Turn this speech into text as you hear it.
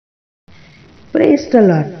Praise the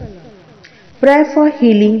Lord. Prayer for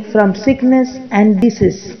healing from sickness and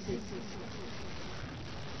disease.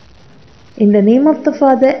 In the name of the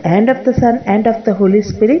Father, and of the Son, and of the Holy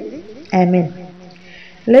Spirit. Amen.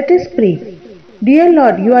 Let us pray. Dear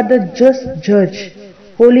Lord, you are the just judge,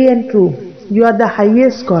 holy and true. You are the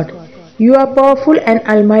highest God. You are powerful and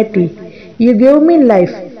almighty. You give me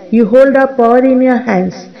life. You hold our power in your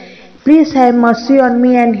hands. Please have mercy on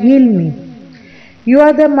me and heal me. You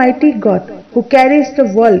are the mighty God who carries the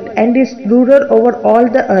world and is ruler over all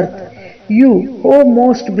the earth. You, O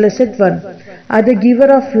most blessed one, are the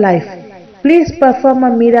giver of life. Please perform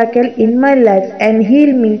a miracle in my life and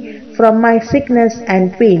heal me from my sickness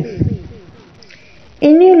and pain.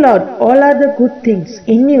 In you, Lord, all are the good things.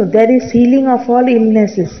 In you there is healing of all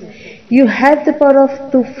illnesses. You have the power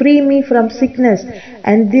to free me from sickness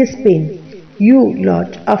and this pain. You,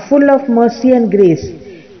 Lord, are full of mercy and grace.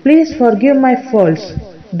 Please forgive my faults.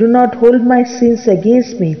 Do not hold my sins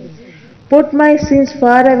against me. Put my sins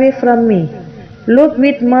far away from me. Look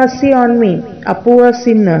with mercy on me, a poor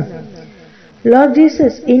sinner. Lord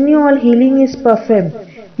Jesus, in you all healing is perfect.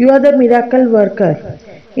 You are the miracle worker.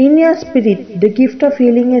 In your spirit, the gift of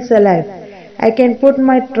healing is alive. I can put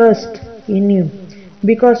my trust in you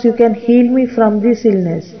because you can heal me from this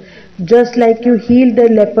illness. Just like you healed the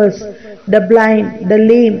lepers, the blind, the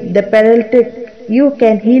lame, the paralytic, you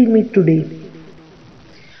can heal me today.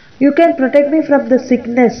 You can protect me from the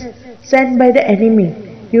sickness sent by the enemy.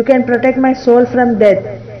 You can protect my soul from death.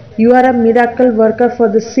 You are a miracle worker for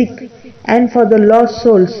the sick and for the lost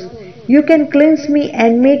souls. You can cleanse me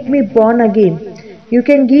and make me born again. You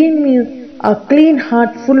can give me a clean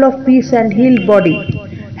heart full of peace and healed body.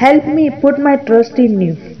 Help me put my trust in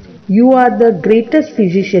you. You are the greatest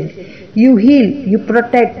physician. You heal, you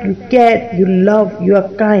protect, you care, you love, you are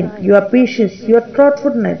kind, you are patient, you are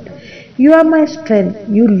thoughtfulness. You are my strength.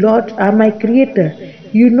 You, Lord, are my creator.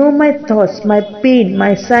 You know my thoughts, my pain,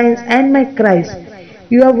 my signs, and my cries.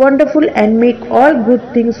 You are wonderful and make all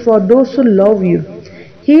good things for those who love you.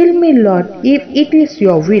 Heal me, Lord, if it is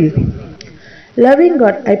your will. Loving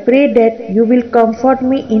God, I pray that you will comfort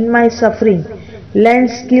me in my suffering,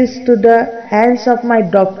 lend skills to the hands of my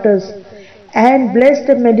doctors, and bless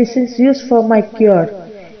the medicines used for my cure.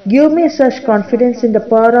 Give me such confidence in the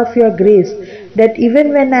power of your grace that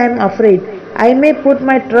even when I am afraid, I may put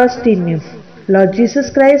my trust in you. Lord Jesus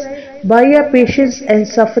Christ, by your patience and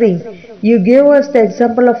suffering, you gave us the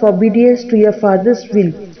example of obedience to your Father's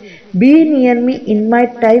will. Be near me in my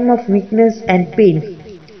time of weakness and pain.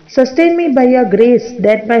 Sustain me by your grace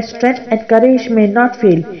that my strength and courage may not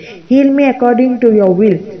fail. Heal me according to your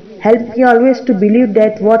will. Help me always to believe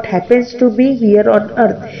that what happens to me here on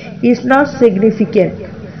earth is not significant,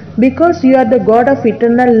 because you are the God of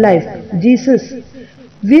eternal life. Jesus,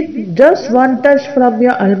 with just one touch from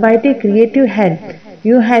your almighty creative hand,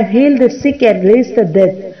 you have healed the sick and raised the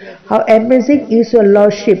dead. How amazing is your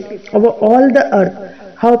lordship over all the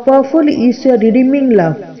earth. How powerful is your redeeming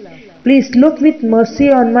love. Please look with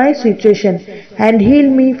mercy on my situation and heal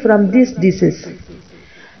me from this disease.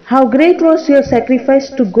 How great was your sacrifice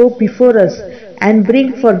to go before us and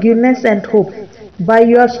bring forgiveness and hope. By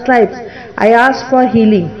your stripes I ask for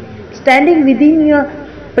healing. Standing within your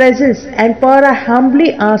presence and power, I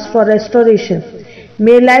humbly ask for restoration.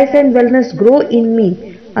 May life and wellness grow in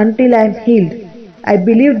me until I am healed. I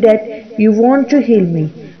believe that you want to heal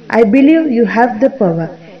me. I believe you have the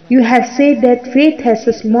power. You have said that faith as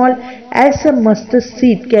small as a mustard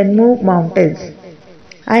seed can move mountains.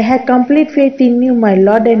 I have complete faith in you, my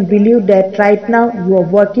Lord, and believe that right now you are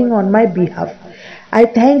working on my behalf. I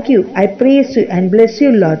thank you, I praise you and bless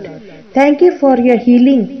you, Lord. Thank you for your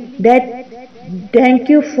healing. Thank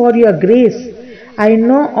you for your grace. I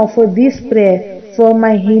now offer this prayer for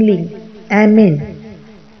my healing. Amen.